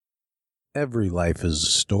Every life is a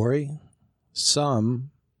story.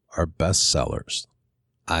 Some are bestsellers.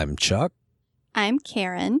 I'm Chuck, I'm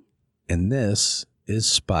Karen. and this is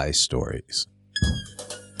Spy Stories.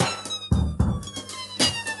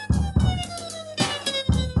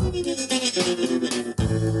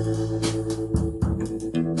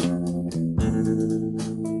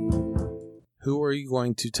 Who are you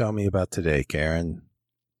going to tell me about today, Karen?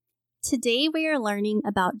 Today we are learning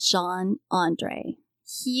about John Andre.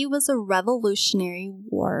 He was a Revolutionary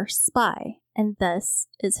War spy, and this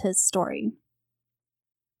is his story.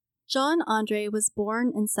 John Andre was born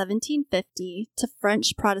in 1750 to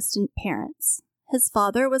French Protestant parents. His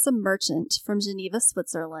father was a merchant from Geneva,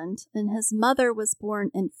 Switzerland, and his mother was born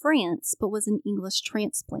in France but was an English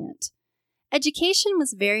transplant. Education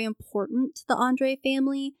was very important to the Andre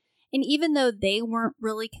family, and even though they weren't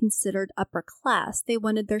really considered upper class, they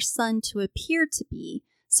wanted their son to appear to be,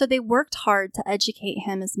 so they worked hard to educate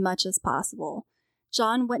him as much as possible.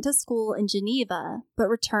 John went to school in Geneva, but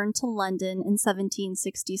returned to London in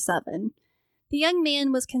 1767. The young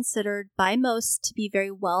man was considered by most to be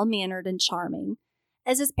very well-mannered and charming.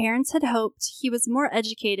 As his parents had hoped, he was more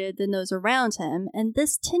educated than those around him, and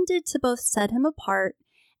this tended to both set him apart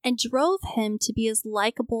and drove him to be as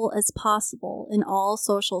likable as possible in all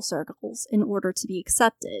social circles in order to be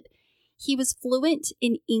accepted. He was fluent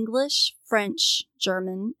in English, French,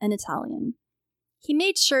 German, and Italian. He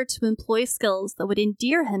made sure to employ skills that would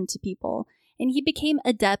endear him to people, and he became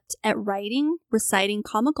adept at writing, reciting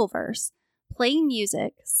comical verse, playing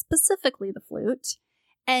music, specifically the flute,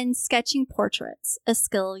 and sketching portraits, a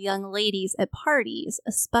skill young ladies at parties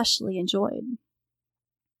especially enjoyed.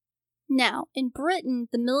 Now, in Britain,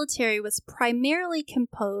 the military was primarily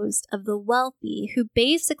composed of the wealthy who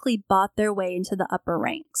basically bought their way into the upper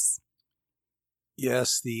ranks.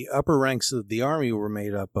 Yes, the upper ranks of the army were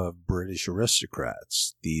made up of British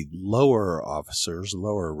aristocrats. The lower officers,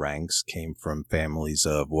 lower ranks, came from families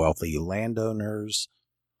of wealthy landowners,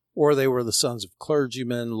 or they were the sons of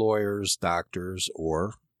clergymen, lawyers, doctors,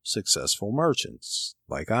 or successful merchants,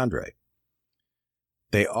 like Andre.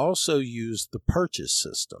 They also used the purchase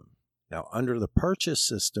system. Now, under the purchase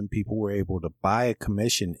system, people were able to buy a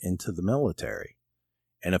commission into the military.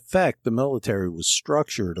 In effect, the military was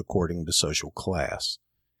structured according to social class.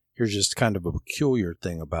 Here's just kind of a peculiar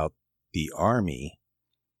thing about the army.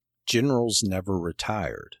 Generals never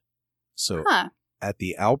retired. So At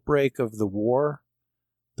the outbreak of the war,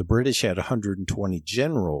 the British had 120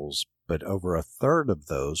 generals, but over a third of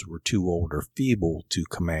those were too old or feeble to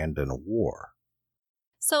command in a war.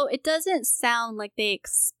 So it doesn't sound like they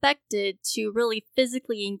expected to really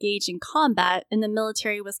physically engage in combat, and the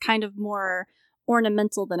military was kind of more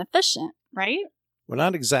ornamental than efficient, right? Well,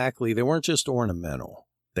 not exactly. They weren't just ornamental.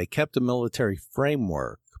 They kept a military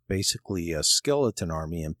framework, basically a skeleton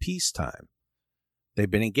army in peacetime.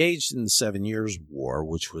 They'd been engaged in the 7 Years' War,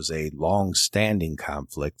 which was a long-standing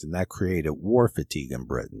conflict, and that created war fatigue in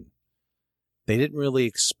Britain. They didn't really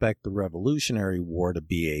expect the Revolutionary War to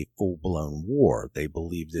be a full-blown war. They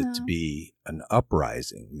believed it to be an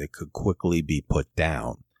uprising that could quickly be put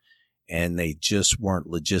down. And they just weren't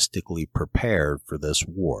logistically prepared for this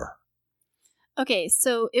war. Okay,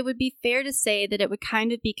 so it would be fair to say that it would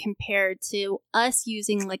kind of be compared to us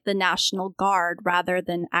using like the National Guard rather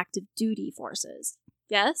than active duty forces.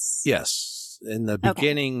 Yes? Yes. In the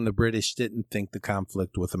beginning, the British didn't think the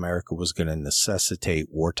conflict with America was going to necessitate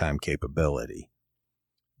wartime capability.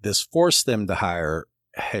 This forced them to hire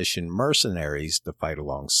Hessian mercenaries to fight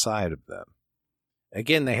alongside of them.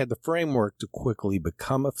 Again, they had the framework to quickly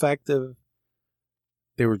become effective.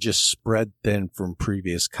 They were just spread thin from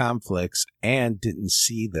previous conflicts and didn't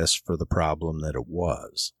see this for the problem that it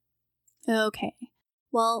was. Okay.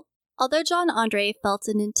 Well, although John Andre felt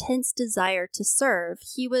an intense desire to serve,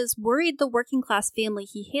 he was worried the working class family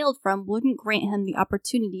he hailed from wouldn't grant him the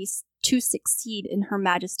opportunities to succeed in Her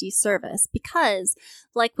Majesty's service because,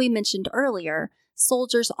 like we mentioned earlier,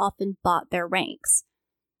 soldiers often bought their ranks.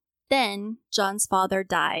 Then, John's father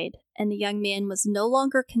died, and the young man was no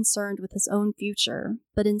longer concerned with his own future,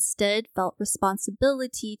 but instead felt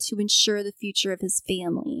responsibility to ensure the future of his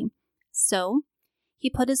family. So, he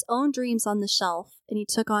put his own dreams on the shelf, and he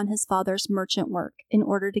took on his father's merchant work in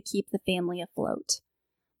order to keep the family afloat.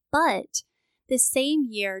 But, this same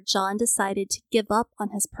year, John decided to give up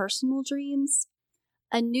on his personal dreams.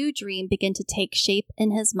 A new dream began to take shape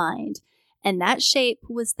in his mind, and that shape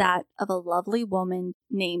was that of a lovely woman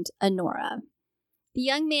named Honora. The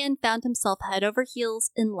young man found himself head over heels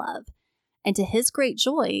in love, and to his great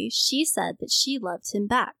joy, she said that she loved him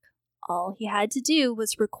back. All he had to do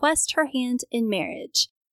was request her hand in marriage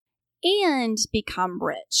and become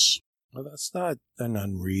rich. Well, that's not an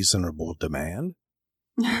unreasonable demand.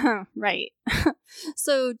 Right.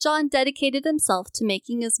 So John dedicated himself to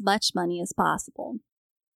making as much money as possible.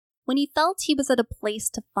 When he felt he was at a place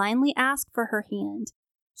to finally ask for her hand,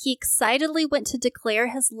 he excitedly went to declare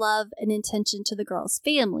his love and intention to the girl's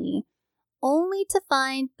family, only to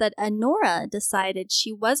find that Honora decided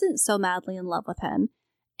she wasn't so madly in love with him,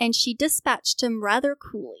 and she dispatched him rather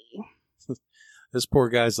coolly. This poor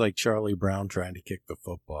guy's like Charlie Brown trying to kick the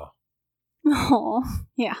football. Oh,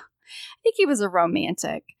 yeah. I think he was a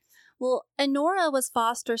romantic. Well, Honora was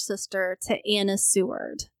foster sister to Anna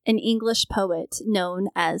Seward, an English poet known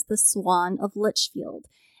as the Swan of Lichfield,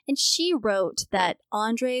 and she wrote that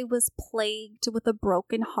Andre was plagued with a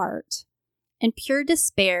broken heart, and pure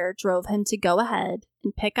despair drove him to go ahead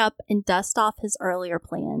and pick up and dust off his earlier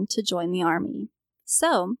plan to join the army.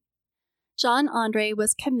 So, John Andre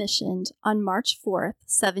was commissioned on March 4th,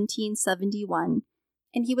 1771,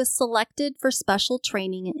 and he was selected for special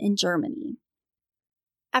training in Germany.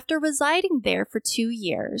 After residing there for 2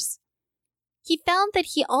 years, he found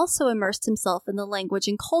that he also immersed himself in the language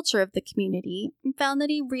and culture of the community and found that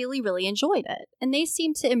he really, really enjoyed it, and they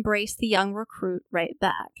seemed to embrace the young recruit right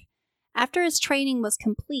back. After his training was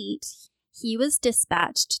complete, he was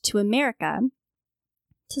dispatched to America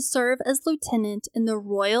to serve as lieutenant in the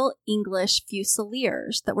Royal English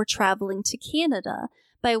Fusiliers that were traveling to Canada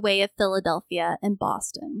by way of Philadelphia and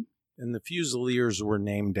Boston. And the Fusiliers were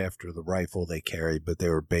named after the rifle they carried, but they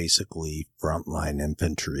were basically frontline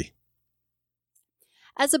infantry.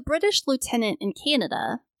 As a British lieutenant in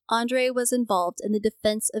Canada, Andre was involved in the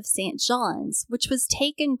defense of St. John's, which was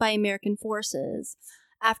taken by American forces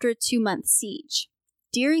after a 2-month siege.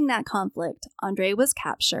 During that conflict, Andre was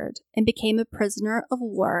captured and became a prisoner of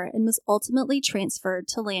war and was ultimately transferred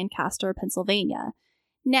to Lancaster, Pennsylvania.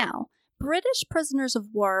 Now, British prisoners of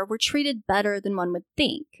war were treated better than one would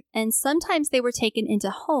think, and sometimes they were taken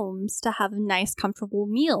into homes to have a nice, comfortable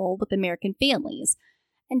meal with American families.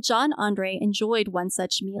 And John Andre enjoyed one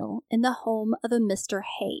such meal in the home of a Mr.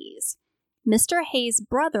 Hayes. Mr. Hayes'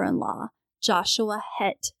 brother-in-law, Joshua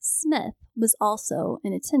Het Smith, was also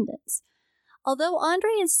in attendance. Although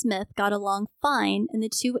Andre and Smith got along fine and the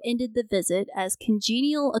two ended the visit as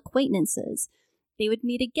congenial acquaintances, they would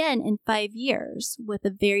meet again in 5 years with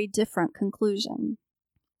a very different conclusion.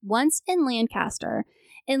 Once in Lancaster,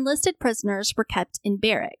 enlisted prisoners were kept in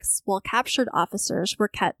barracks, while captured officers were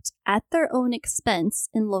kept at their own expense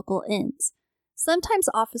in local inns. Sometimes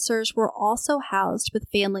officers were also housed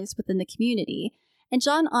with families within the community, and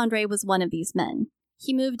John Andre was one of these men.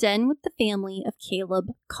 He moved in with the family of Caleb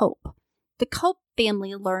Cope. The Cope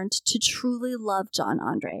family learned to truly love John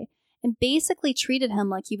Andre and basically treated him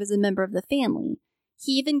like he was a member of the family.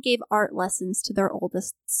 He even gave art lessons to their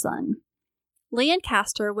oldest son.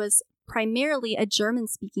 Lancaster was primarily a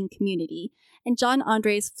German-speaking community, and John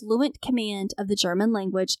Andre's fluent command of the German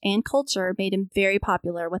language and culture made him very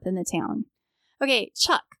popular within the town. Okay,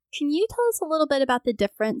 Chuck, can you tell us a little bit about the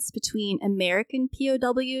difference between American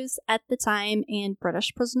POWs at the time and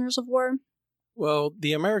British prisoners of war? Well,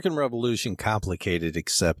 the American Revolution complicated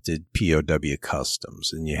accepted POW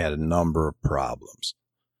customs, and you had a number of problems.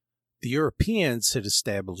 The Europeans had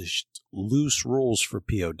established loose rules for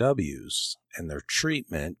POWs and their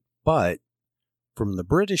treatment, but from the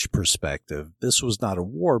British perspective, this was not a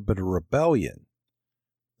war but a rebellion.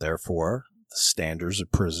 Therefore, the standards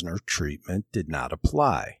of prisoner treatment did not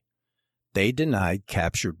apply. They denied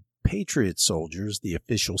captured Patriot soldiers the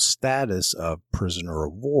official status of prisoner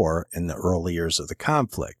of war in the early years of the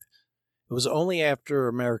conflict. It was only after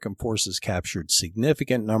American forces captured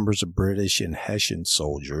significant numbers of British and Hessian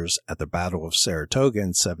soldiers at the Battle of Saratoga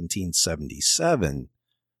in 1777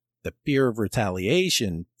 that fear of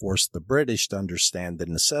retaliation forced the British to understand the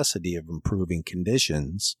necessity of improving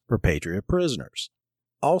conditions for Patriot prisoners.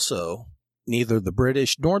 Also, neither the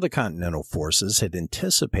British nor the Continental Forces had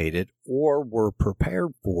anticipated or were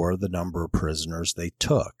prepared for the number of prisoners they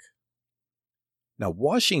took. Now,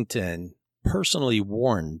 Washington personally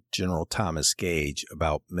warned General Thomas Gage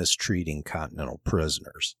about mistreating Continental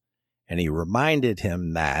prisoners, and he reminded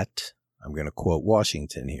him that, I'm going to quote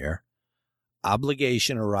Washington here,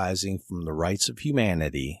 obligation arising from the rights of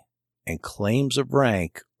humanity and claims of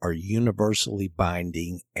rank are universally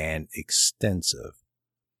binding and extensive.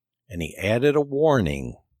 And he added a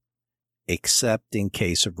warning, except in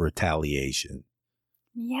case of retaliation.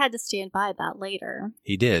 He had to stand by that later.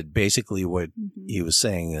 He did. Basically what he was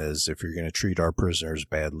saying is, if you're going to treat our prisoners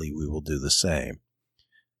badly, we will do the same.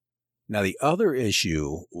 Now, the other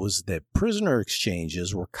issue was that prisoner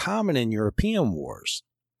exchanges were common in European wars.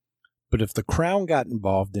 But if the Crown got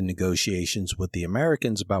involved in negotiations with the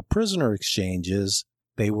Americans about prisoner exchanges,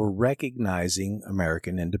 they were recognizing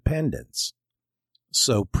American independence.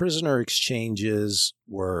 So prisoner exchanges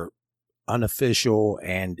were unofficial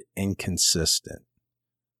and inconsistent.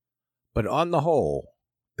 But on the whole,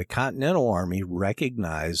 the Continental Army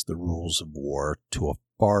recognized the rules of war to a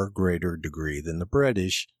far greater degree than the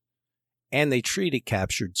British, and they treated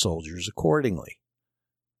captured soldiers accordingly.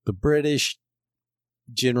 The British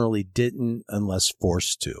generally didn't unless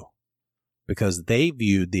forced to, because they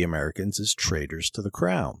viewed the Americans as traitors to the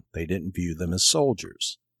crown. They didn't view them as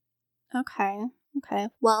soldiers. Okay.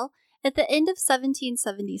 Well, at the end of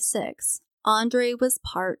 1776, Andre was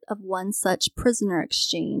part of one such prisoner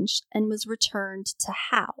exchange and was returned to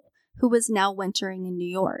Howe, who was now wintering in New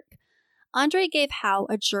York. Andre gave Howe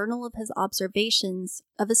a journal of his observations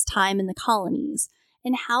of his time in the colonies,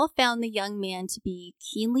 and Howe found the young man to be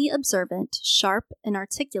keenly observant, sharp, and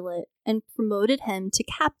articulate, and promoted him to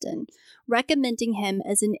captain, recommending him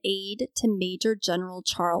as an aide to Major General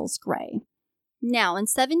Charles Gray. Now, in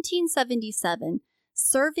 1777,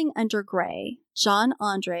 serving under Gray, John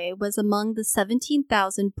Andre was among the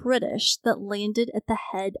 17,000 British that landed at the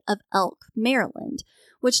head of Elk, Maryland,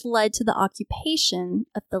 which led to the occupation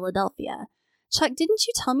of Philadelphia. Chuck, didn't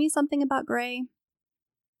you tell me something about Gray?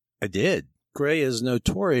 I did. Gray is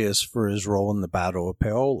notorious for his role in the Battle of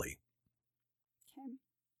Paoli. Okay.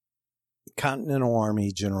 Continental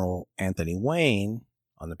Army General Anthony Wayne,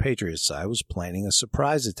 on the Patriot side, was planning a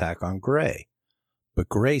surprise attack on Gray. But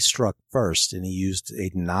Gray struck first, and he used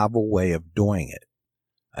a novel way of doing it,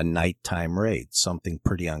 a nighttime raid, something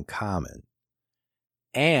pretty uncommon.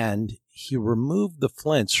 And he removed the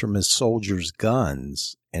flints from his soldiers'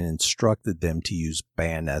 guns and instructed them to use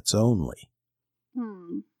bayonets only.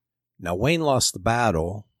 Now, Wayne lost the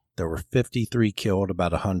battle. There were 53 killed,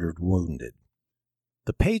 about 100 wounded.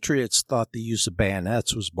 The Patriots thought the use of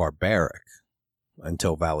bayonets was barbaric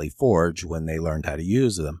until Valley Forge, when they learned how to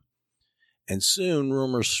use them. And soon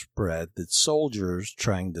rumors spread that soldiers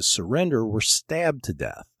trying to surrender were stabbed to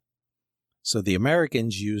death. So the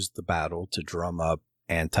Americans used the battle to drum up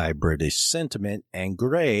anti-British sentiment, and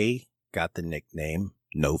Gray got the nickname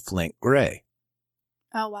No Flint Gray.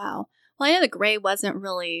 Oh, wow. Well, I know that Gray wasn't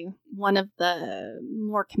really one of the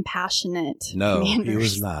more compassionate commanders. He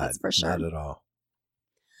was not. That's for sure. Not at all.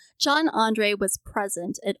 John Andre was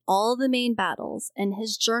present at all the main battles, and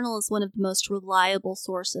his journal is one of the most reliable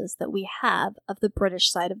sources that we have of the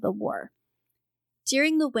British side of the war.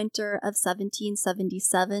 During the winter of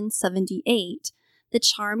 1777-78, the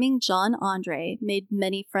charming John Andre made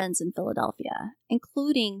many friends in Philadelphia,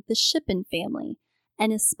 including the Shippen family,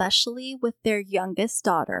 and especially with their youngest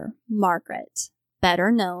daughter, Margaret,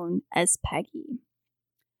 better known as Peggy.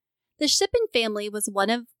 The Shippen family was one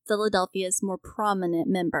of Philadelphia's more prominent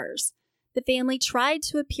members. The family tried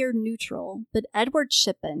to appear neutral, but Edward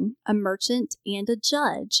Shippen, a merchant and a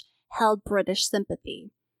judge, held British sympathy.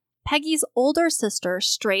 Peggy's older sister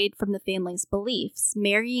strayed from the family's beliefs,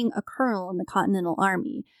 marrying a colonel in the Continental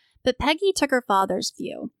Army, but Peggy took her father's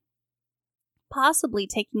view, possibly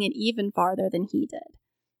taking it even farther than he did.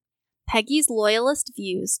 Peggy's loyalist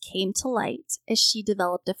views came to light as she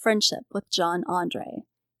developed a friendship with John Andre.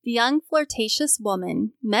 The young flirtatious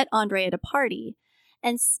woman met Andre at a party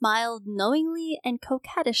and smiled knowingly and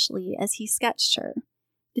coquettishly as he sketched her.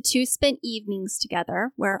 The two spent evenings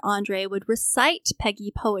together where Andre would recite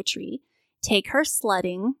Peggy poetry, take her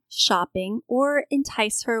sledding, shopping, or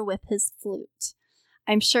entice her with his flute.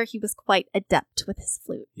 I'm sure he was quite adept with his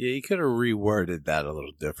flute. Yeah, you could have reworded that a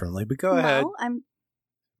little differently, but go ahead.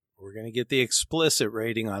 We're going to get the explicit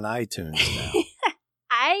rating on iTunes now.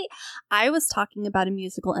 I was talking about a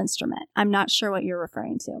musical instrument. I'm not sure what you're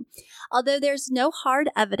referring to. Although there's no hard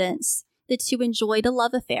evidence the two enjoyed a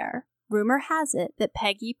love affair, rumor has it that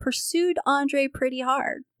Peggy pursued Andre pretty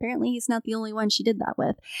hard. Apparently he's not the only one she did that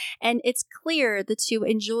with. And it's clear the two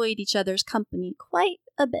enjoyed each other's company quite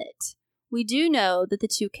a bit. We do know that the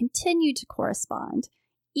two continued to correspond,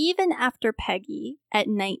 even after Peggy, at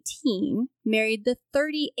 19, married the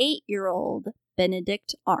 38-year-old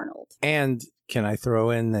Benedict Arnold. And can I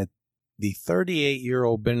throw in that the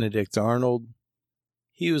 38-year-old Benedict Arnold,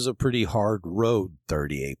 he was a pretty hard road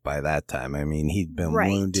 38 by that time. I mean, he'd been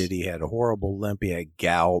wounded. He had a horrible limp. He had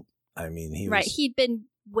gout. I mean, he'd been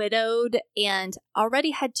widowed and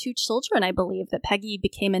already had 2 children, I believe, that Peggy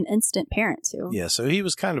became an instant parent to. Yeah, so he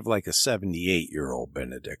was kind of like a 78-year-old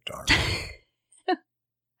Benedict Arnold. I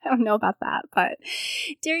don't know about that, but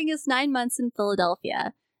during his 9 months in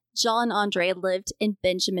Philadelphia, John Andre lived in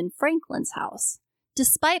Benjamin Franklin's house.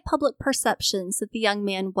 Despite public perceptions that the young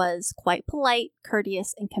man was quite polite,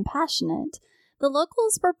 courteous, and compassionate, the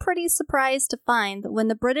locals were pretty surprised to find that when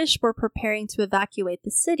the British were preparing to evacuate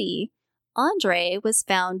the city, Andre was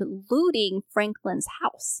found looting Franklin's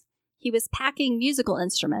house. He was packing musical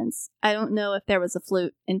instruments. I don't know if there was a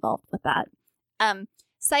flute involved with that.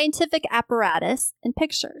 Scientific apparatus and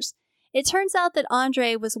pictures. It turns out that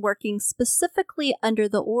Andre was working specifically under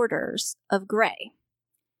the orders of Gray.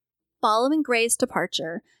 Following Gray's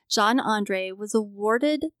departure, John Andre was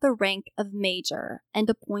awarded the rank of major and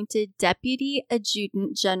appointed Deputy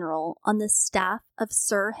Adjutant General on the staff of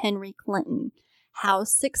Sir Henry Clinton,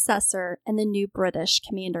 Howe's successor and the new British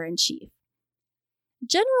Commander-in-Chief.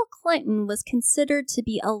 General Clinton was considered to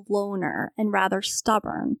be a loner and rather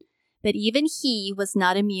stubborn, but even he was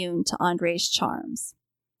not immune to Andre's charms.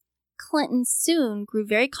 Clinton soon grew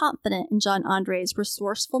very confident in John Andre's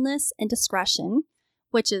resourcefulness and discretion,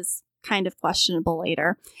 which is kind of questionable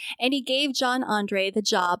later, and he gave John Andre the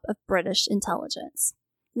job of British intelligence.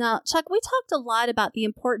 Now, Chuck, we talked a lot about the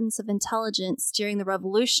importance of intelligence during the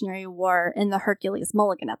Revolutionary War in the Hercules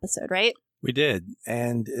Mulligan episode, right? We did.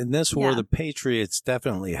 And in this war, the Patriots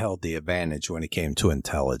definitely held the advantage when it came to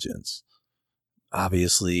intelligence.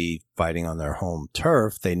 Obviously, fighting on their home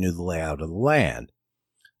turf, they knew the layout of the land.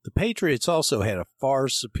 The Patriots also had a far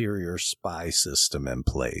superior spy system in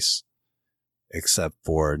place, except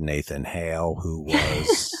for Nathan Hale, who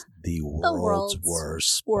was the world's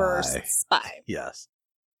worst spy. Yes.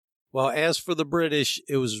 Well, as for the British,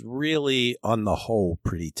 it was really, on the whole,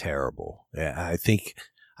 pretty terrible. I think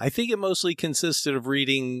it mostly consisted of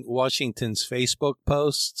reading Washington's Facebook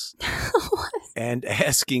posts and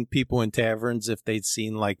asking people in taverns if they'd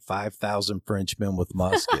seen like 5,000 Frenchmen with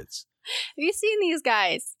muskets. Have you seen these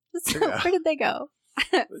guys? Where did they go?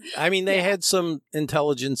 I mean, they had some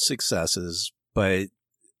intelligence successes, but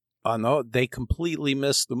they completely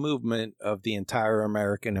missed the movement of the entire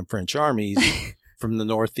American and French armies from the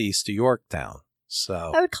Northeast to Yorktown.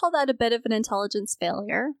 So I would call that a bit of an intelligence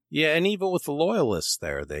failure. Yeah, and even with the loyalists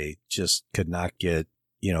there, they just could not get,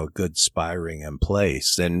 good spy ring in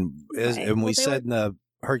place. And we said in the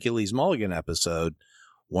Hercules Mulligan episode,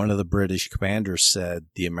 one of the British commanders said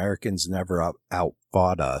the Americans never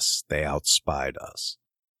outfought us, they outspied us.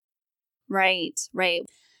 Right.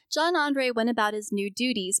 John Andre went about his new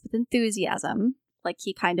duties with enthusiasm, like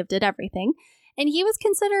he kind of did everything, and he was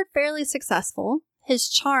considered fairly successful. His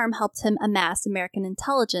charm helped him amass American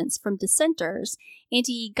intelligence from dissenters, and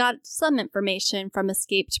he got some information from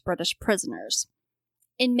escaped British prisoners.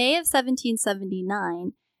 In May of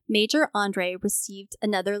 1779, Major Andre received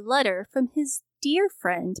another letter from his dear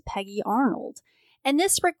friend Peggy Arnold, and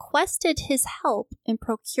this requested his help in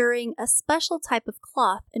procuring a special type of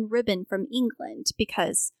cloth and ribbon from England,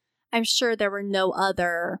 because I'm sure there were no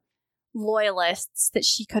other loyalists that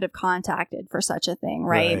she could have contacted for such a thing,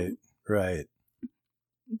 right? Right.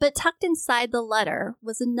 But tucked inside the letter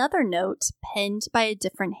was another note penned by a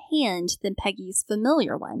different hand than Peggy's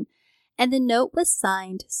familiar one, and the note was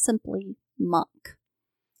signed simply Monk.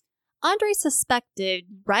 Andre suspected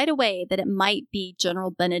right away that it might be General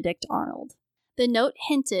Benedict Arnold. The note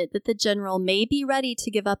hinted that the general may be ready to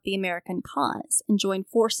give up the American cause and join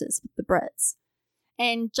forces with the Brits.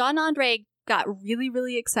 And John Andre got really,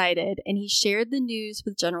 really excited, and he shared the news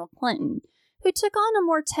with General Clinton, who took on a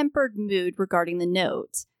more tempered mood regarding the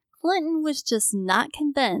note. Clinton was just not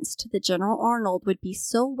convinced that General Arnold would be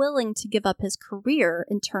so willing to give up his career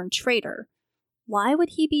and turn traitor. Why would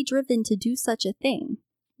he be driven to do such a thing?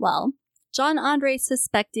 Well, John Andre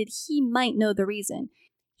suspected he might know the reason.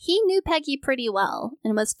 He knew Peggy pretty well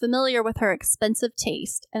and was familiar with her expensive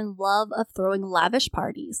taste and love of throwing lavish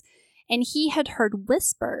parties, and he had heard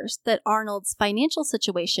whispers that Arnold's financial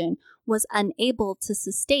situation was unable to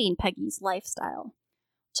sustain Peggy's lifestyle.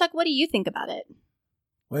 Chuck, what do you think about it?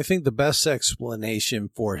 Well, I think the best explanation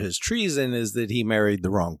for his treason is that he married the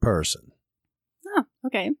wrong person. Oh,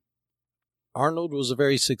 okay. Arnold was a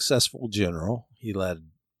very successful general. He led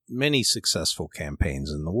many successful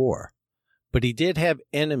campaigns in the war. But he did have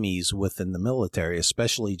enemies within the military,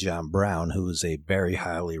 especially John Brown, who was a very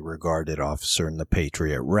highly regarded officer in the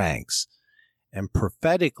Patriot ranks. And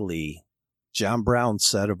prophetically, John Brown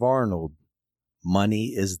said of Arnold, "Money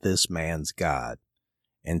is this man's God.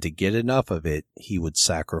 And to get enough of it, he would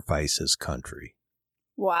sacrifice his country."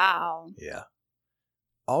 Wow. Yeah.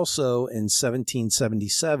 Also, in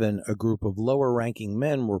 1777, a group of lower-ranking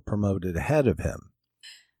men were promoted ahead of him.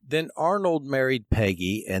 Then Arnold married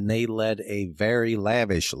Peggy, and they led a very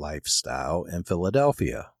lavish lifestyle in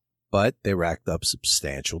Philadelphia, but they racked up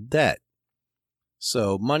substantial debt.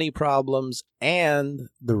 So money problems and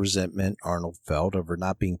the resentment Arnold felt over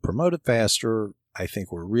not being promoted faster, I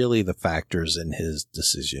think, were really the factors in his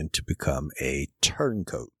decision to become a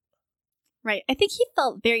turncoat. Right. I think he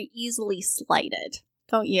felt very easily slighted,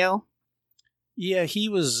 don't you? Yeah,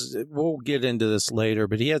 we'll get into this later,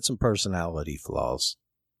 but he had some personality flaws.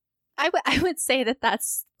 I would say that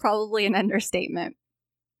that's probably an understatement.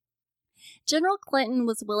 General Clinton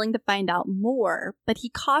was willing to find out more, but he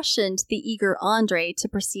cautioned the eager Andre to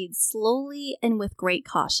proceed slowly and with great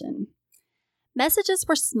caution. Messages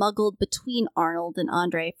were smuggled between Arnold and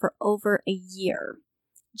Andre for over a year.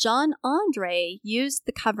 John Andre used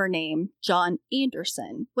the cover name John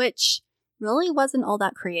Anderson, which really wasn't all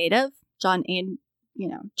that creative. John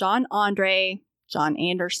Andre, John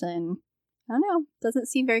Anderson. I don't know, doesn't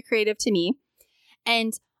seem very creative to me.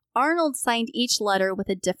 And Arnold signed each letter with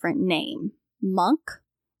a different name: Monk,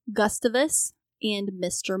 Gustavus, and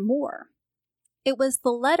Mr. Moore. It was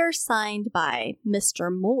the letter signed by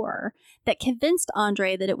Mr. Moore that convinced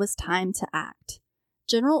Andre that it was time to act.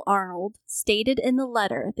 General Arnold stated in the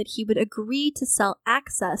letter that he would agree to sell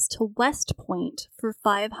access to West Point for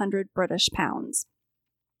 500 British pounds.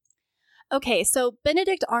 Okay, so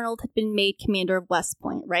Benedict Arnold had been made commander of West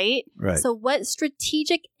Point, right? Right. So what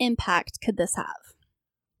strategic impact could this have?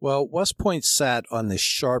 Well, West Point sat on this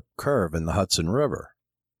sharp curve in the Hudson River.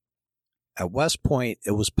 At West Point,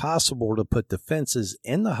 it was possible to put defenses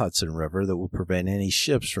in the Hudson River that would prevent any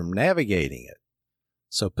ships from navigating it.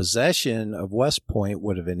 So possession of West Point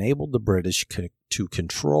would have enabled the British to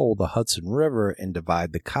control the Hudson River and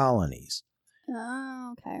divide the colonies.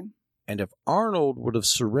 Oh, okay. And if Arnold would have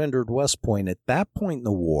surrendered West Point at that point in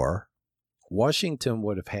the war, Washington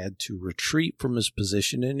would have had to retreat from his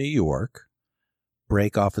position in New York,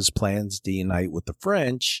 break off his plans to unite with the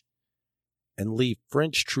French, and leave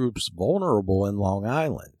French troops vulnerable in Long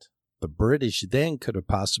Island. The British then could have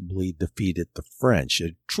possibly defeated the French.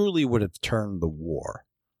 It truly would have turned the war.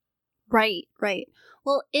 Right.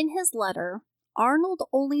 Well, in his letter, Arnold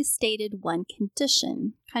only stated one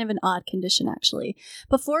condition, kind of an odd condition actually.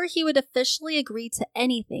 Before he would officially agree to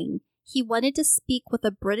anything, he wanted to speak with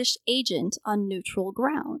a British agent on neutral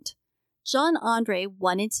ground. John Andre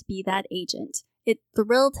wanted to be that agent. It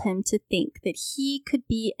thrilled him to think that he could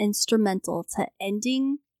be instrumental to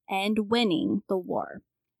ending and winning the war.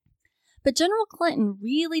 But General Clinton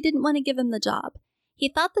really didn't want to give him the job. He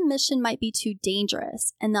thought the mission might be too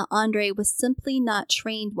dangerous and that Andre was simply not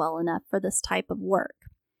trained well enough for this type of work.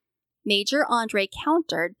 Major Andre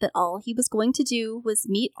countered that all he was going to do was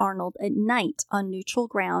meet Arnold at night on neutral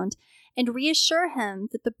ground and reassure him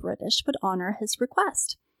that the British would honor his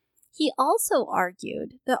request. He also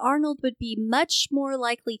argued that Arnold would be much more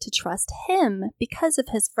likely to trust him because of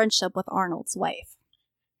his friendship with Arnold's wife.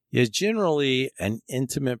 Yeah, generally, an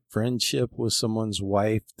intimate friendship with someone's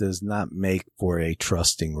wife does not make for a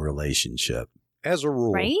trusting relationship, as a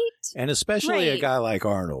rule. Right? And especially a guy like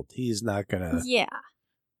Arnold. He's not going to... Yeah.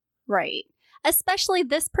 Right. Especially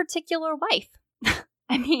this particular wife.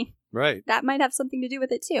 I mean, right. That might have something to do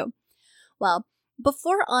with it, too. Well,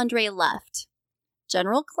 before Andre left,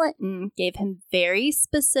 General Clinton gave him very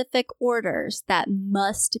specific orders that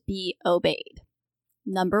must be obeyed.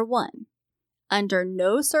 Number 1. Under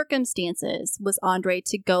no circumstances was Andre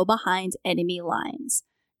to go behind enemy lines,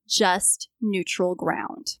 just neutral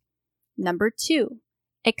ground. Number 2,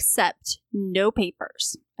 accept no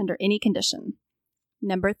papers under any condition.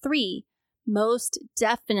 Number 3, most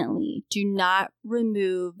definitely do not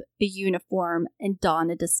remove the uniform and don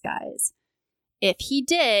a disguise. If he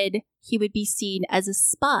did, he would be seen as a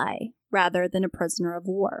spy rather than a prisoner of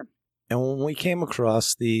war. And when we came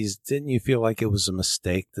across these, didn't you feel like it was a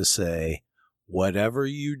mistake to say, whatever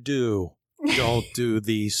you do, don't do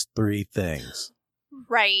these 3 things?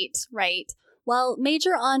 Right. Well,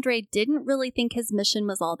 Major Andre didn't really think his mission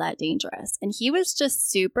was all that dangerous, and he was just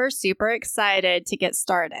super excited to get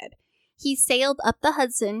started. He sailed up the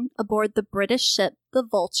Hudson aboard the British ship, the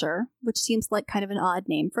Vulture, which seems like kind of an odd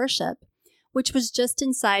name for a ship, which was just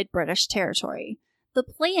inside British territory. The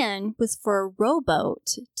plan was for a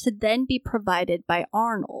rowboat to then be provided by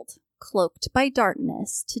Arnold, cloaked by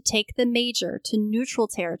darkness, to take the Major to neutral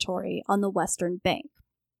territory on the western bank.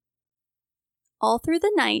 All through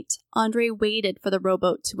the night, Andre waited for the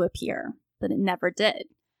rowboat to appear, but it never did.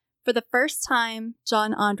 For the first time,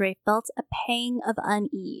 John Andre felt a pang of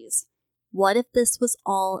unease. What if this was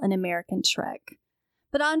all an American trick?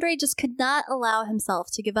 But Andre just could not allow himself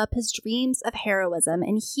to give up his dreams of heroism,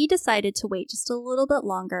 and he decided to wait just a little bit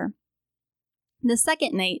longer. The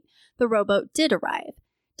second night, the rowboat did arrive.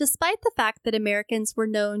 Despite the fact that Americans were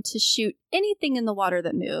known to shoot anything in the water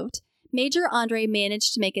that moved, Major Andre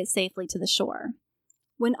managed to make it safely to the shore.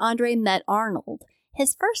 When Andre met Arnold,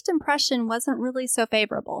 his first impression wasn't really so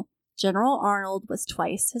favorable. General Arnold was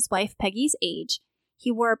twice his wife Peggy's age.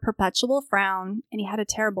 He wore a perpetual frown, and he had a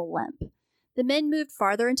terrible limp. The men moved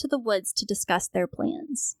farther into the woods to discuss their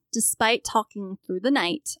plans. Despite talking through the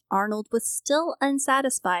night, Arnold was still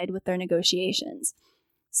unsatisfied with their negotiations.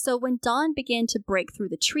 So when dawn began to break through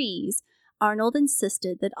the trees, Arnold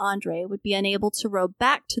insisted that Andre would be unable to row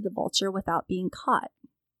back to the Vulture without being caught.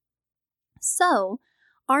 So,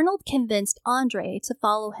 Arnold convinced Andre to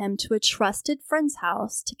follow him to a trusted friend's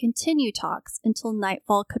house to continue talks until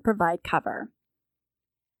nightfall could provide cover.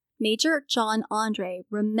 Major John Andre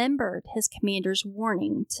remembered his commander's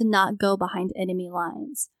warning to not go behind enemy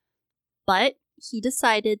lines, but he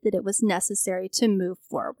decided that it was necessary to move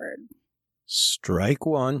forward. Strike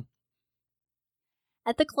one.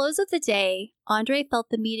 At the close of the day, Andre felt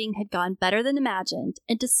the meeting had gone better than imagined,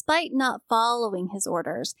 and despite not following his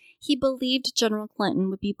orders, he believed General Clinton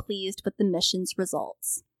would be pleased with the mission's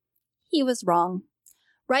results. He was wrong.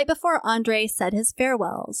 Right before Andre said his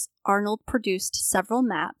farewells, Arnold produced several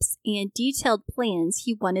maps and detailed plans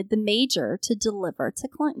he wanted the Major to deliver to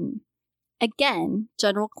Clinton. Again,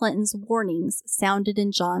 General Clinton's warnings sounded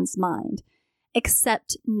in John's mind,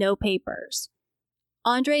 except no papers.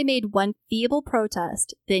 Andre made one feeble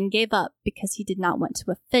protest, then gave up because he did not want to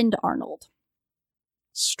offend Arnold.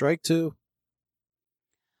 Strike two.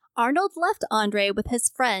 Arnold left Andre with his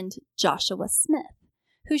friend Joshua Smith,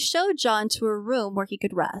 who showed John to a room where he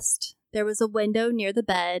could rest. There was a window near the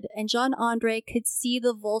bed, and John Andre could see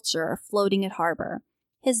the Vulture floating at harbor.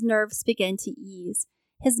 His nerves began to ease.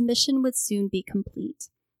 His mission would soon be complete.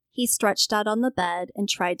 He stretched out on the bed and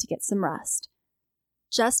tried to get some rest.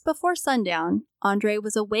 Just before sundown, Andre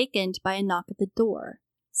was awakened by a knock at the door.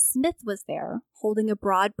 Smith was there, holding a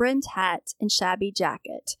broad-brimmed hat and shabby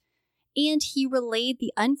jacket, and he relayed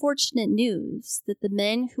the unfortunate news that the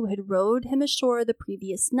men who had rowed him ashore the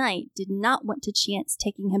previous night did not want to chance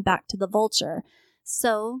taking him back to the Vulture,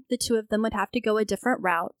 so the two of them would have to go a different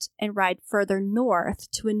route and ride further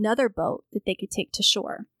north to another boat that they could take to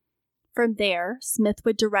shore. From there, Smith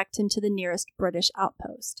would direct him to the nearest British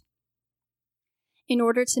outpost. In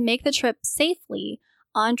order to make the trip safely,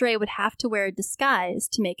 Andre would have to wear a disguise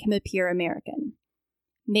to make him appear American.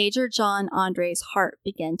 Major John Andre's heart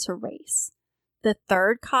began to race. The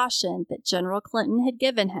third caution that General Clinton had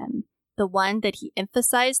given him, the one that he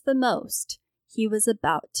emphasized the most, he was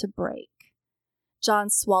about to break. John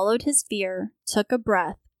swallowed his fear, took a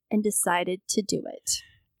breath, and decided to do it.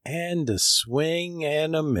 And a swing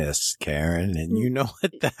and a miss, Karen, and you know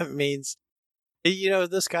what that means. You know,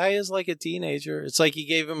 this guy is like a teenager. It's like he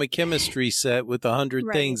gave him a chemistry set with 100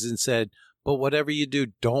 things and said, but whatever you do,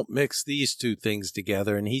 don't mix these two things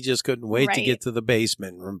together. And he just couldn't wait to get to the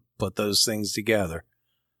basement and put those things together.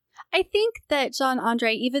 I think that John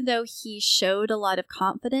Andre, even though he showed a lot of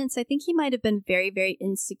confidence, I think he might have been very, very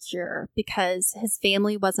insecure because his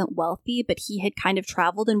family wasn't wealthy, but he had kind of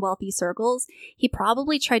traveled in wealthy circles. He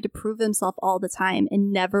probably tried to prove himself all the time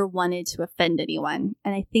and never wanted to offend anyone.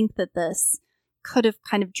 And I think that this could have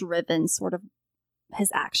kind of driven sort of his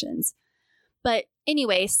actions. But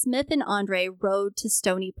anyway, Smith and Andre rowed to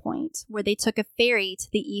Stony Point, where they took a ferry to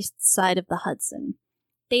the east side of the Hudson.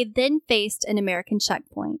 They then faced an American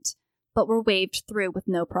checkpoint, but were waved through with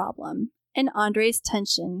no problem, and Andre's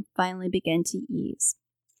tension finally began to ease.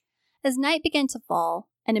 As night began to fall,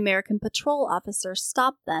 an American patrol officer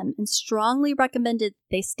stopped them and strongly recommended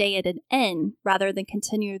they stay at an inn rather than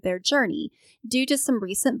continue their journey due to some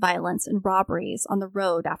recent violence and robberies on the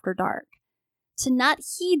road after dark. To not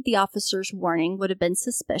heed the officer's warning would have been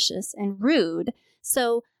suspicious and rude,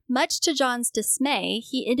 so much to John's dismay,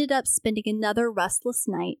 he ended up spending another restless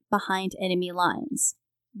night behind enemy lines,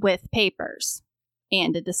 with papers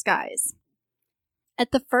and a disguise.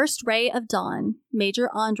 At the first ray of dawn, Major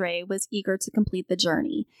Andre was eager to complete the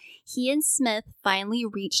journey. He and Smith finally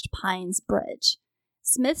reached Pines Bridge.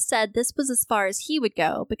 Smith said this was as far as he would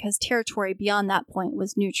go because territory beyond that point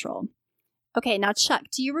was neutral. Okay, now Chuck,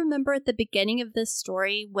 do you remember at the beginning of this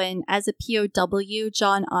story when, as a POW,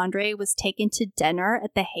 John Andre was taken to dinner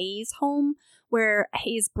at the Hayes home where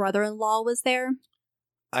Hayes' brother-in-law was there?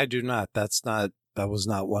 I do not. That was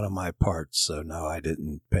not one of my parts, so no, I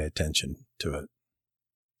didn't pay attention to it.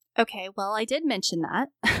 Okay, well, I did mention that.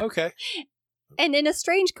 Okay. And in a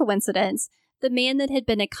strange coincidence, the man that had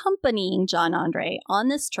been accompanying John Andre on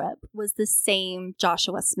this trip was the same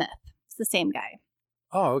Joshua Smith. It's the same guy.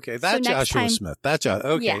 Oh, okay. That so Joshua Smith.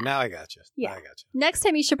 Okay, yeah. Now I got you. Yeah. Next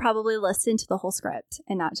time you should probably listen to the whole script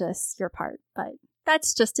and not just your part, but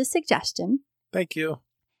that's just a suggestion. Thank you.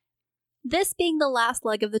 This being the last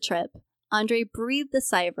leg of the trip, Andre breathed a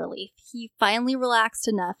sigh of relief. He finally relaxed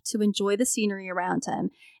enough to enjoy the scenery around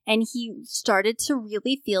him, and he started to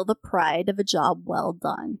really feel the pride of a job well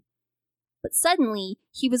done. But suddenly,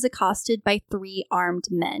 he was accosted by 3 armed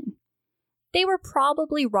men. They were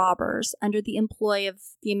probably robbers under the employ of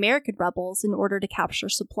the American rebels in order to capture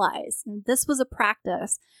supplies. And this was a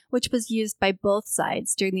practice which was used by both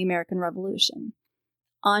sides during the American Revolution.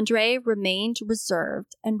 Andre remained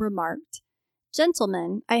reserved and remarked,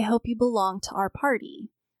 "Gentlemen, I hope you belong to our party."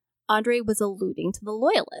 Andre was alluding to the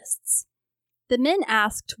Loyalists. The men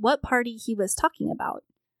asked what party he was talking about.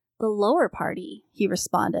 "The lower party," he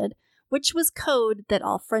responded, which was code that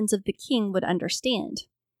all friends of the king would understand.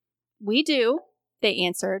 "We do," they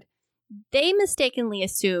answered. They mistakenly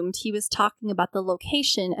assumed he was talking about the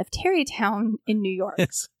location of Tarrytown in New York.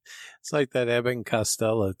 It's like that Abbott and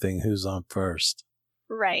Costello thing, who's on first.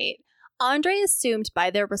 Right. Andre assumed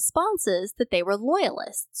by their responses that they were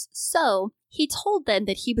loyalists, so he told them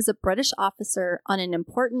that he was a British officer on an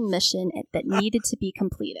important mission that needed to be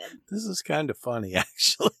completed. This is kind of funny,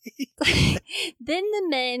 actually. Then the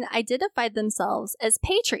men identified themselves as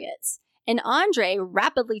patriots, and Andre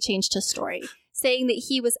rapidly changed his story, saying that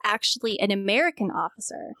he was actually an American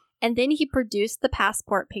officer, and then he produced the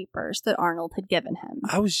passport papers that Arnold had given him.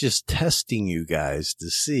 I was just testing you guys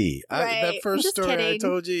to see. Right. That first story kidding. I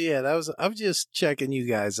told you, I'm just checking you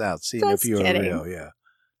guys out, seeing Just if you were kidding. real, yeah.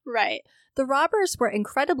 Right. The robbers were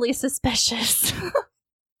incredibly suspicious.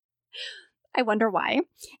 I wonder why.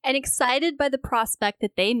 And excited by the prospect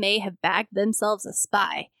that they may have bagged themselves a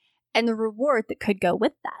spy, and the reward that could go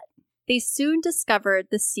with that. They soon discovered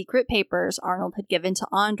the secret papers Arnold had given to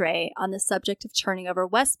Andre on the subject of turning over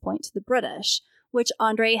West Point to the British, which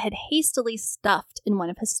Andre had hastily stuffed in one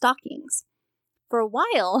of his stockings. For a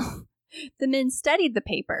while, the men studied the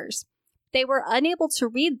papers. They were unable to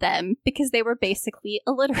read them because they were basically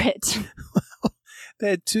illiterate. They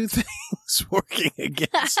had two things working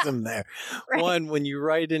against them there. Right. One, when you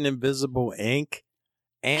write in invisible ink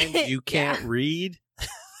and you can't read,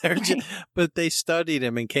 but they studied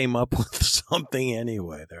him and came up with something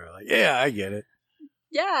anyway. They were like, yeah, I get it.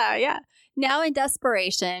 Yeah. Now in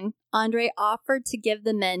desperation, Andre offered to give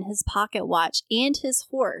the men his pocket watch and his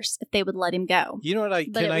horse if they would let him go. You know what?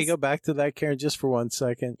 I go back to that, Karen, just for 1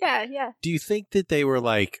 second? Yeah. Do you think that they were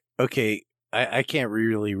like, okay, I can't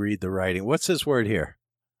really read the writing. What's this word here?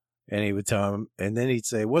 And he would tell him, and then he'd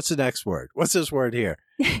say, what's the next word? What's this word here?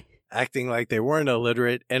 Acting like they weren't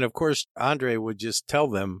illiterate. And of course, Andre would just tell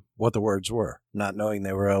them what the words were, not knowing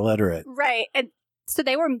they were illiterate. Right. And so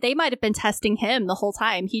they might have been testing him the whole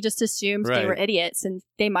time. He just assumed they were idiots, and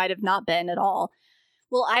they might have not been at all.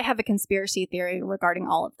 Well, I have a conspiracy theory regarding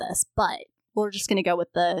all of this, but we're just going to go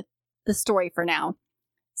with the story for now.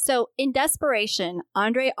 So in desperation,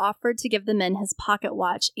 Andre offered to give the men his pocket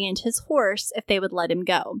watch and his horse if they would let him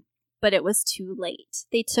go. But it was too late.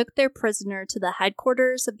 They took their prisoner to the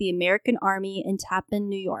headquarters of the American Army in Tappan,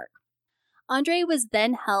 New York. Andre was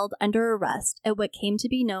then held under arrest at what came to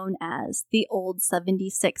be known as the Old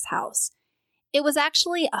 76 House. It was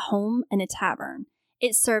actually a home and a tavern.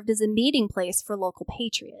 It served as a meeting place for local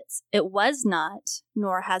patriots. It was not,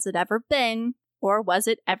 nor has it ever been, or was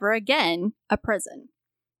it ever again, a prison.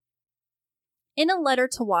 In a letter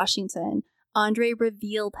to Washington, Andre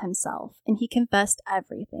revealed himself, and he confessed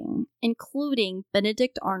everything, including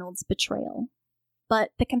Benedict Arnold's betrayal.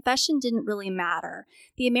 But the confession didn't really matter.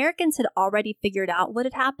 The Americans had already figured out what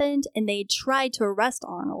had happened, and they had tried to arrest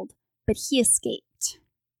Arnold, but he escaped.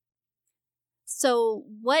 So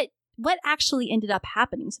what actually ended up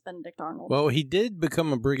happening to Benedict Arnold? Well, he did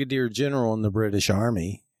become a brigadier general in the British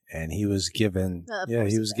Army, and he was given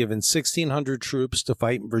 1,600 troops to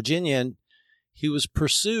fight in Virginia. And he was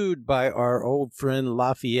pursued by our old friend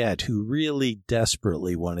Lafayette, who really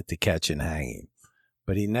desperately wanted to catch and hang him.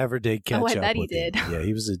 But he never did catch up with him. I bet he did. Yeah,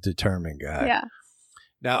 he was a determined guy. Yeah.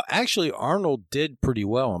 Now, actually, Arnold did pretty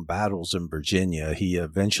well in battles in Virginia. He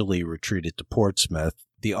eventually retreated to Portsmouth.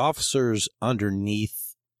 The officers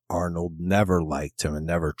underneath Arnold never liked him and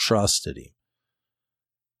never trusted him.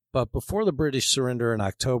 But before the British surrender in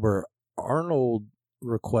October, Arnold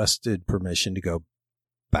requested permission to go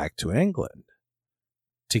back to England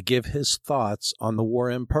to give his thoughts on the war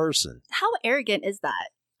in person. How arrogant is that?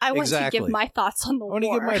 I want to give my thoughts on the war.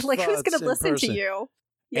 Like, who's going to listen to you?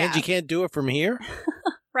 Yeah. And you can't do it from here?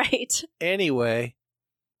 Right. Anyway,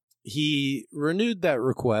 he renewed that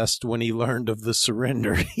request when he learned of the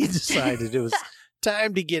surrender. He decided it was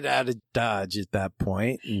time to get out of Dodge at that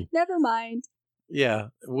point. And, never mind. Yeah,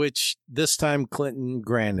 which this time Clinton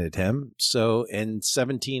granted him. So in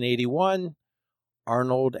 1781,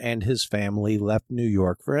 Arnold and his family left New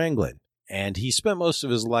York for England. And he spent most of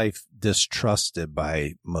his life distrusted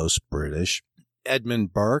by most British.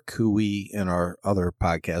 Edmund Burke, who we, in our other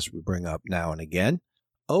podcast, we bring up now and again,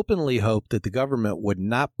 openly hoped that the government would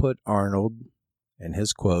not put Arnold, and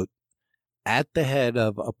his quote, at the head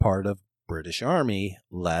of a part of British Army,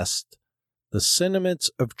 lest the sentiments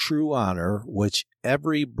of true honor, which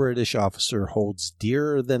every British officer holds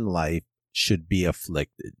dearer than life, should be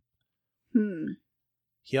afflicted.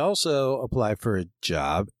 He also applied for a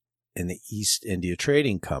job in the East India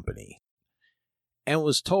Trading Company and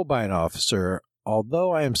was told by an officer,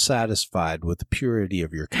 although I am satisfied with the purity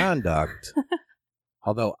of your conduct,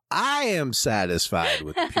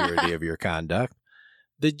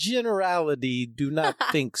 the generality do not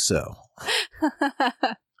think so.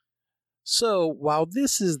 So, while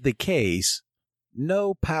this is the case,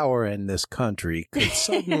 no power in this country could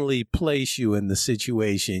suddenly place you in the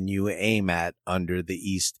situation you aim at under the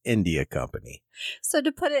East India Company. So,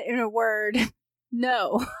 to put it in a word,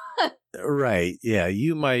 no. Right. Yeah.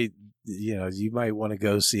 You might want to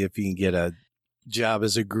go see if you can get a job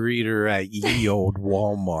as a greeter at ye old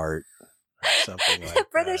Walmart. Something like the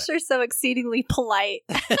British are so exceedingly polite.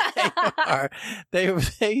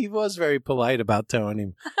 He was very polite about telling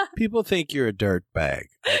him, people think you're a dirt bag.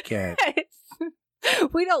 I can't.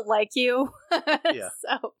 We don't like you. Yeah.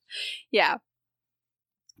 So, yeah.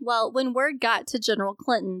 Well, when word got to General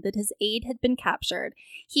Clinton that his aide had been captured,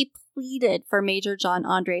 he pleaded for Major John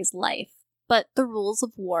Andre's life, but the rules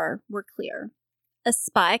of war were clear. A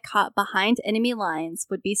spy caught behind enemy lines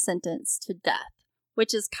would be sentenced to death,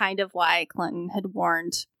 which is kind of why Clinton had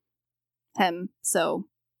warned him so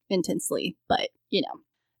intensely, but,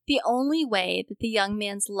 The only way that the young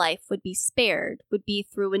man's life would be spared would be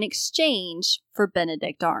through an exchange for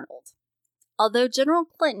Benedict Arnold. Although General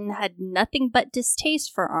Clinton had nothing but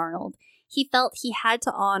distaste for Arnold, he felt he had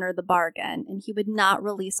to honor the bargain, and he would not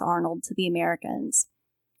release Arnold to the Americans.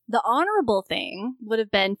 The honorable thing would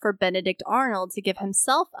have been for Benedict Arnold to give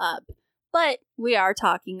himself up, but we are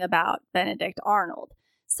talking about Benedict Arnold.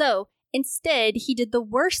 So instead, he did the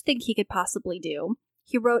worst thing he could possibly do.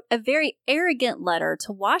 He wrote a very arrogant letter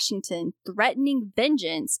to Washington threatening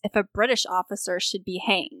vengeance if a British officer should be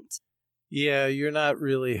hanged. Yeah, you're not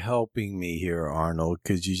really helping me here, Arnold,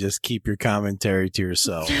 because you just keep your commentary to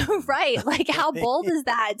yourself. Right. Like, how bold is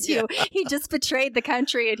that, too? Yeah. He just betrayed the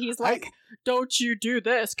country, and he's like, don't you do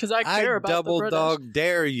this, because I care about the British. I double dog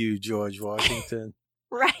dare you, George Washington.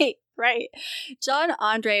 Right. John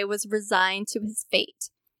Andre was resigned to his fate.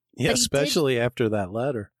 Yeah, especially after that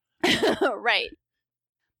letter. Right.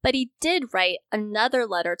 But he did write another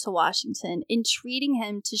letter to Washington, entreating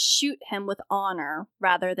him to shoot him with honor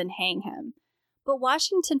rather than hang him. But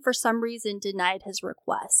Washington, for some reason, denied his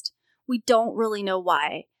request. We don't really know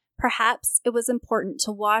why. Perhaps it was important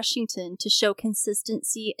to Washington to show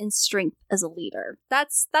consistency and strength as a leader.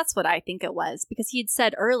 That's what I think it was, because he had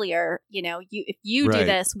said earlier, if you do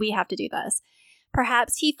this, we have to do this.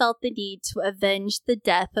 Perhaps he felt the need to avenge the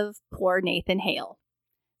death of poor Nathan Hale.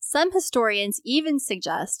 Some historians even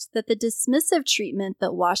suggest that the dismissive treatment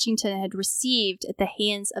that Washington had received at the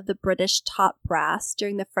hands of the British top brass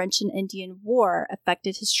during the French and Indian War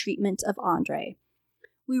affected his treatment of Andre.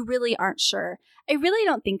 We really aren't sure. I really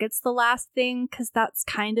don't think it's the last thing, because that's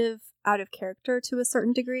kind of out of character to a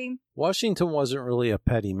certain degree. Washington wasn't really a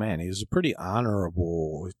petty man. He was a pretty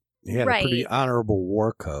honorable. He had a pretty honorable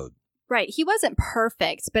war code. Right. He wasn't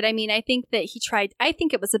perfect, but I think that he tried. I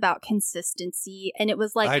think it was about consistency, and it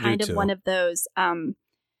was like kind of one of those,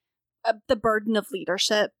 the burden of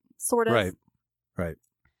leadership, sort of. Right.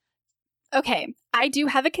 Okay. I do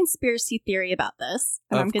have a conspiracy theory about this.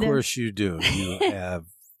 Of course you do.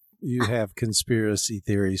 You have conspiracy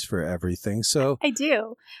theories for everything. So I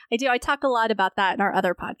do. I talk a lot about that in our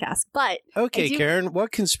other podcast, but. Okay, Karen,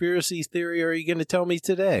 what conspiracy theory are you going to tell me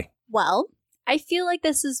today? Well, I feel like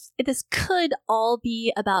this could all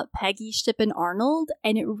be about Peggy Shippen Arnold,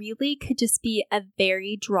 and it really could just be a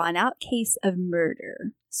very drawn out case of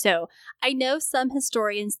murder. So I know some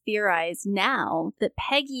historians theorize now that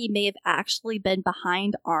Peggy may have actually been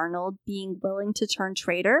behind Arnold being willing to turn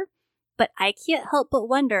traitor, but I can't help but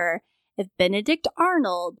wonder if Benedict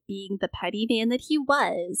Arnold, being the petty man that he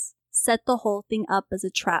was, set the whole thing up as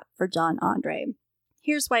a trap for John Andre.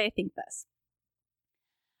 Here's why I think this.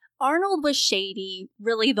 Arnold was shady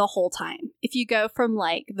really the whole time. If you go from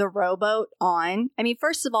the rowboat on,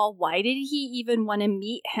 first of all, why did he even want to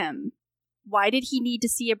meet him? Why did he need to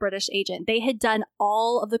see a British agent? They had done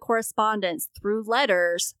all of the correspondence through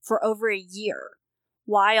letters for over a year.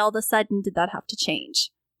 Why all of a sudden did that have to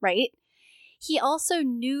change, right? He also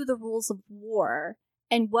knew the rules of war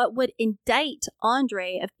and what would indict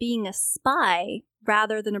Andre of being a spy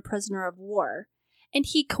rather than a prisoner of war. And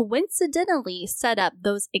he coincidentally set up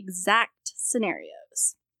those exact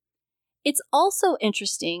scenarios. It's also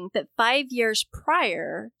interesting that 5 years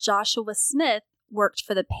prior, Joshua Smith worked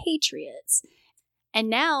for the Patriots. And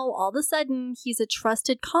now, all of a sudden, he's a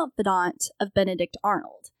trusted confidant of Benedict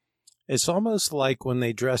Arnold. It's almost like when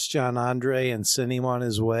they dressed John Andre and sent him on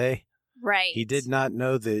his way. Right. He did not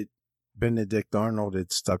know that Benedict Arnold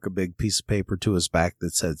had stuck a big piece of paper to his back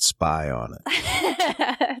that said spy on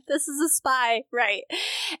it. This is a spy, right.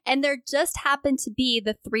 And there just happened to be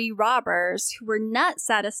the 3 robbers who were not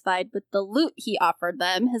satisfied with the loot he offered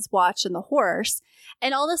them, his watch and the horse,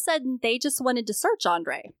 and all of a sudden they just wanted to search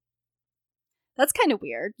Andre. That's kind of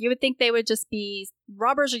weird. You would think they would just be,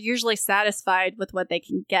 robbers are usually satisfied with what they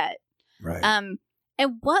can get. Right. And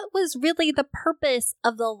what was really the purpose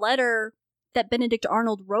of the letter that Benedict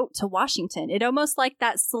Arnold wrote to Washington? It almost like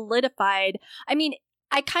that solidified. I mean,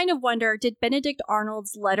 I kind of wonder, did Benedict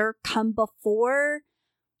Arnold's letter come before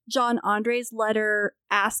John Andre's letter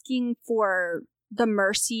asking for the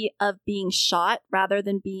mercy of being shot rather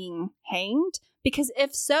than being hanged? Because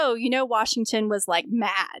if so, Washington was like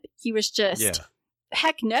mad. He was just,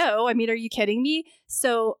 heck no. I mean, are you kidding me?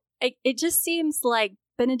 So it just seems like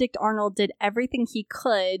Benedict Arnold did everything he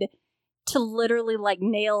could to literally like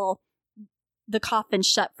nail the coffin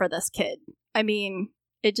shut for this kid. I mean,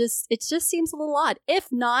 it just seems a little odd. If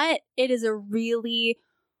not, it is a really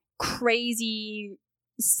crazy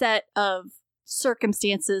set of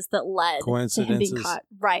circumstances that led to him being caught.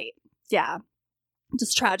 Right. Yeah.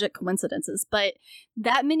 Just tragic coincidences. But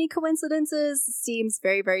that many coincidences seems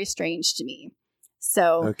very, very strange to me.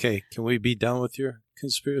 So. Okay. Can we be done with your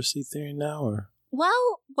conspiracy theory now? Or?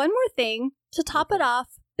 Well, one more thing. To top it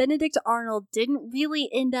off, Benedict Arnold didn't really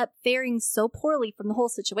end up faring so poorly from the whole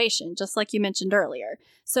situation, just like you mentioned earlier.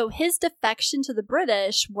 So his defection to the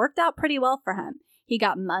British worked out pretty well for him. He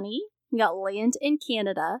got money, he got land in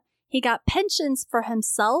Canada, he got pensions for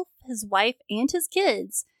himself, his wife, and his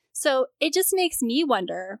kids. So it just makes me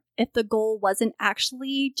wonder if the goal wasn't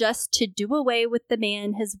actually just to do away with the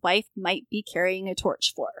man his wife might be carrying a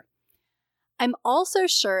torch for. I'm also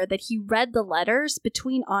sure that he read the letters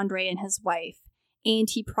between Andre and his wife, and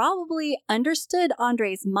he probably understood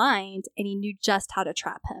Andre's mind and he knew just how to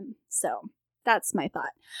trap him. So that's my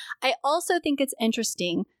thought. I also think it's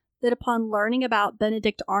interesting that upon learning about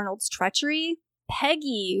Benedict Arnold's treachery,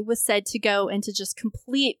 Peggy was said to go into just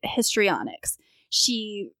complete histrionics.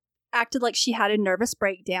 She acted like she had a nervous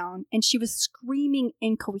breakdown and she was screaming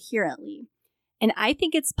incoherently. And I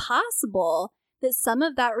think it's possible that some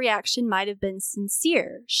of that reaction might have been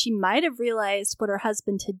sincere. She might have realized what her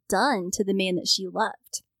husband had done to the man that she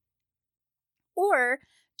loved. Or,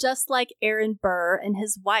 just like Aaron Burr and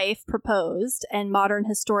his wife proposed, and modern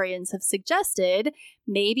historians have suggested,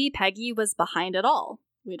 maybe Peggy was behind it all.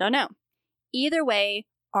 We don't know. Either way,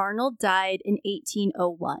 Arnold died in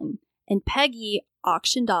 1801, and Peggy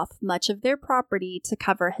auctioned off much of their property to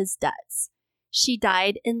cover his debts. She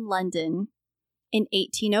died in London in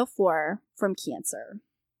 1804 from cancer,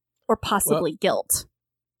 or possibly guilt.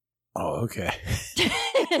 Oh, okay.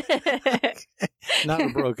 Not a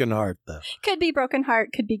broken heart, though. Could be broken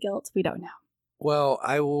heart, could be guilt. We don't know. Well,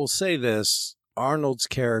 I will say this. Arnold's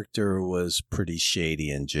character was pretty shady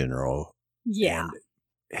in general. Yeah.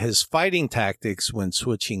 And his fighting tactics when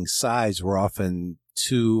switching sides were often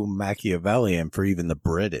too Machiavellian for even the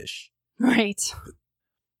British. Right.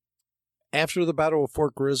 After the Battle of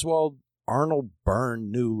Fort Griswold, Arnold burned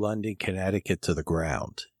New London, Connecticut to the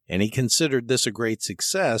ground, and he considered this a great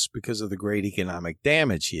success because of the great economic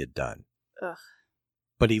damage he had done. Ugh.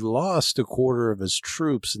 But he lost a quarter of his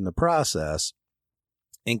troops in the process,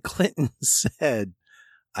 and Clinton said,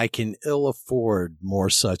 "I can ill afford more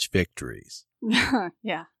such victories."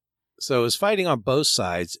 Yeah. So his fighting on both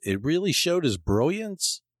sides, it really showed his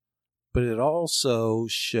brilliance, but it also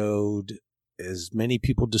showed, as many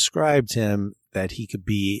people described him, that he could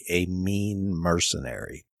be a mean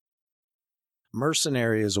mercenary.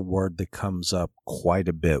 Mercenary is a word that comes up quite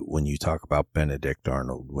a bit when you talk about Benedict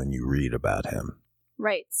Arnold, when you read about him.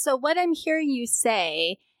 Right. So what I'm hearing you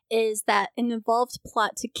say is that an involved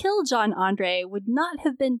plot to kill John Andre would not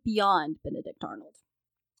have been beyond Benedict Arnold.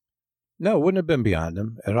 No, it wouldn't have been beyond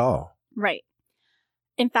him at all. Right.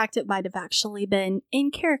 In fact, it might have actually been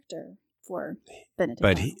in character for Benedict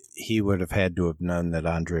But Arnold. he would have had to have known that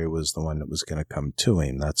Andre was the one that was going to come to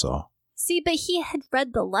him, that's all. See, but he had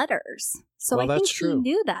read the letters. So Well, I think that's true. he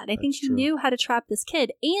knew that. I think he true. knew how to trap this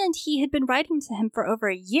kid. And he had been writing to him for over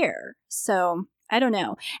a year. So I don't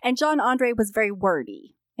know. And John Andre was very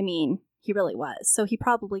wordy. I mean, he really was. So he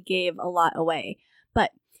probably gave a lot away.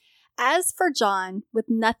 But as for John, with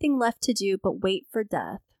nothing left to do but wait for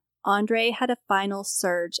death, Andre had a final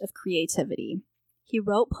surge of creativity. He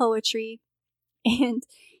wrote poetry and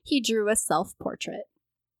he drew a self-portrait.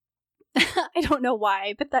 I don't know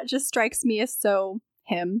why, but that just strikes me as so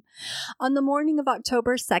him. On the morning of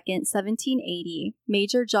October 2nd, 1780,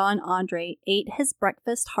 Major John Andre ate his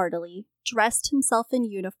breakfast heartily, dressed himself in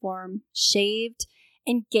uniform, shaved,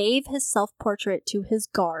 and gave his self-portrait to his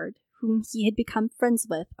guard, whom he had become friends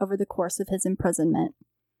with over the course of his imprisonment.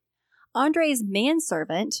 Andre's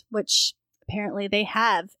manservant, which apparently they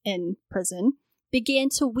have in prison, began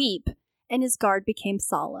to weep, and his guard became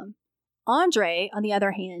solemn. Andre, on the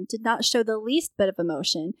other hand, did not show the least bit of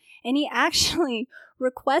emotion, and he actually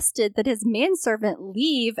requested that his manservant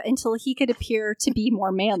leave until he could appear to be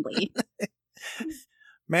more manly.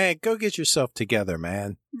 Man, go get yourself together,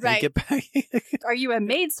 man. Right. Get back. Are you a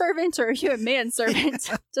maidservant or are you a manservant?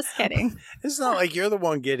 Just kidding. It's not like you're the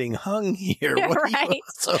one getting hung here. What are you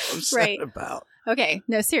so upset about? Okay.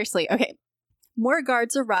 No, seriously. Okay. More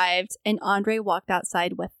guards arrived, and Andre walked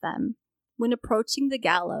outside with them. When approaching the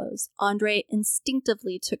gallows, Andre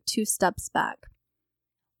instinctively took 2 steps back.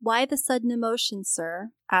 "Why the sudden emotion,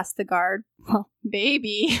 sir?" asked the guard. "Well,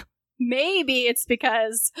 maybe it's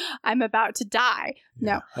because I'm about to die."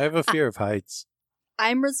 No. I have a fear of heights.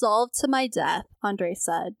 "I'm resolved to my death," Andre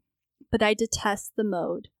said, "but I detest the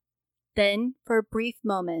mode." Then, for a brief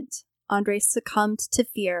moment, Andre succumbed to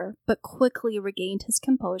fear, but quickly regained his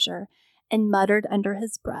composure and muttered under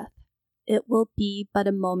his breath, "It will be but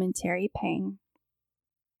a momentary pang."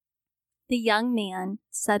 The young man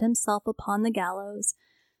set himself upon the gallows,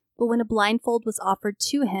 but when a blindfold was offered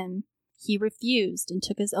to him, he refused and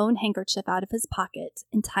took his own handkerchief out of his pocket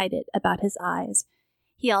and tied it about his eyes.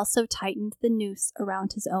 He also tightened the noose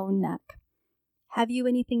around his own neck. "Have you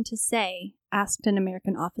anything to say?" asked an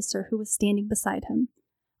American officer who was standing beside him.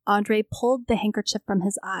 Andre pulled the handkerchief from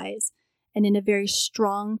his eyes and in a very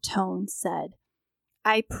strong tone said,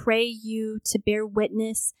 "I pray you to bear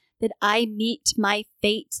witness that I meet my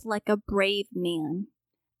fate like a brave man.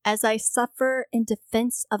 As I suffer in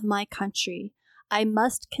defense of my country, I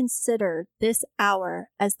must consider this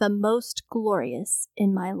hour as the most glorious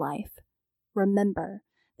in my life. Remember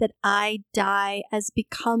that I die as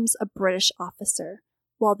becomes a British officer,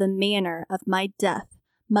 while the manner of my death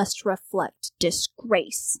must reflect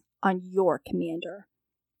disgrace on your commander."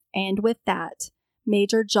 And with that,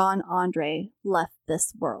 Major John Andre left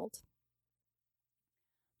this world.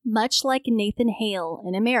 Much like Nathan Hale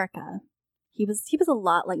in America, he was a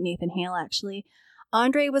lot like Nathan Hale actually,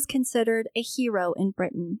 Andre was considered a hero in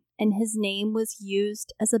Britain, and his name was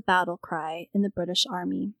used as a battle cry in the British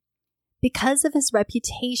Army. Because of his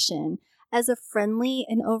reputation as a friendly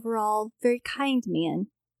and overall very kind man,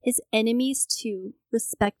 his enemies too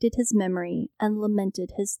respected his memory and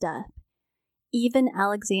lamented his death. Even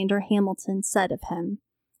Alexander Hamilton said of him,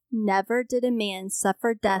 "Never did a man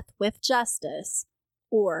suffer death with justice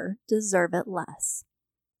or deserve it less."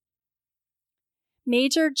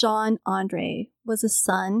 Major John Andre was a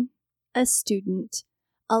son, a student,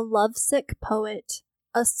 a lovesick poet,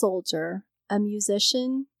 a soldier, a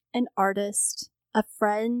musician, an artist, a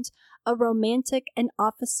friend, a romantic, an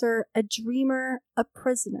officer, a dreamer, a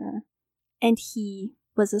prisoner, and he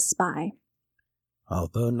was a spy.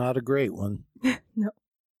 Although not a great one. No.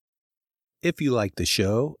 If you like the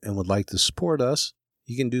show and would like to support us,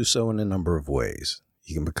 you can do so in a number of ways.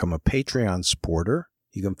 You can become a Patreon supporter.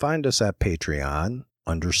 You can find us at Patreon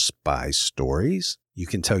under Spy Stories. You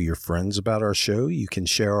can tell your friends about our show. You can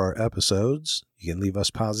share our episodes. You can leave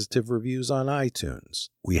us positive reviews on iTunes.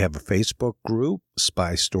 We have a Facebook group,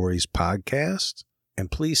 Spy Stories Podcast. And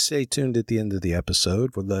please stay tuned at the end of the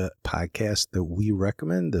episode for the podcast that we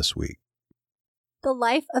recommend this week. The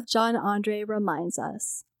life of John Andre reminds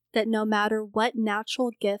us that no matter what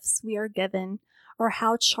natural gifts we are given or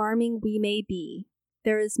how charming we may be,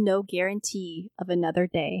 there is no guarantee of another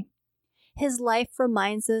day. His life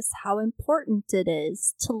reminds us how important it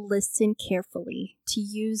is to listen carefully, to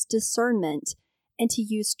use discernment, and to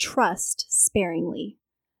use trust sparingly.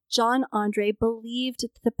 John Andre believed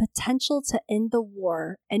that the potential to end the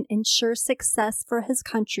war and ensure success for his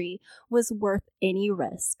country was worth any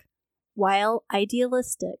risk. While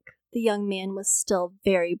idealistic, the young man was still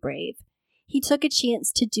very brave. He took a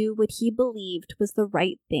chance to do what he believed was the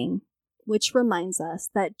right thing, which reminds us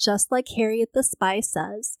that just like Harriet the Spy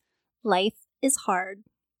says, life is hard,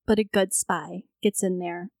 but a good spy gets in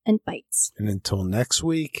there and fights. And until next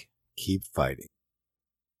week, keep fighting.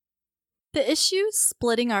 The issues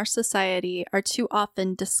splitting our society are too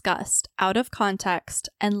often discussed out of context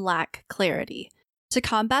and lack clarity. To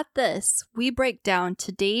combat this, we break down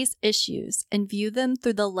today's issues and view them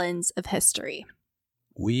through the lens of history.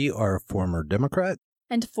 We are a former Democrat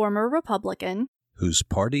and former Republican whose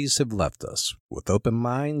parties have left us. With open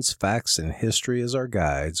minds, facts, and history as our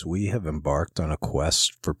guides, we have embarked on a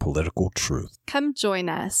quest for political truth. Come join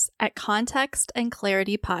us at Context and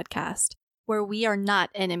Clarity Podcast, where we are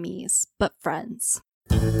not enemies, but friends.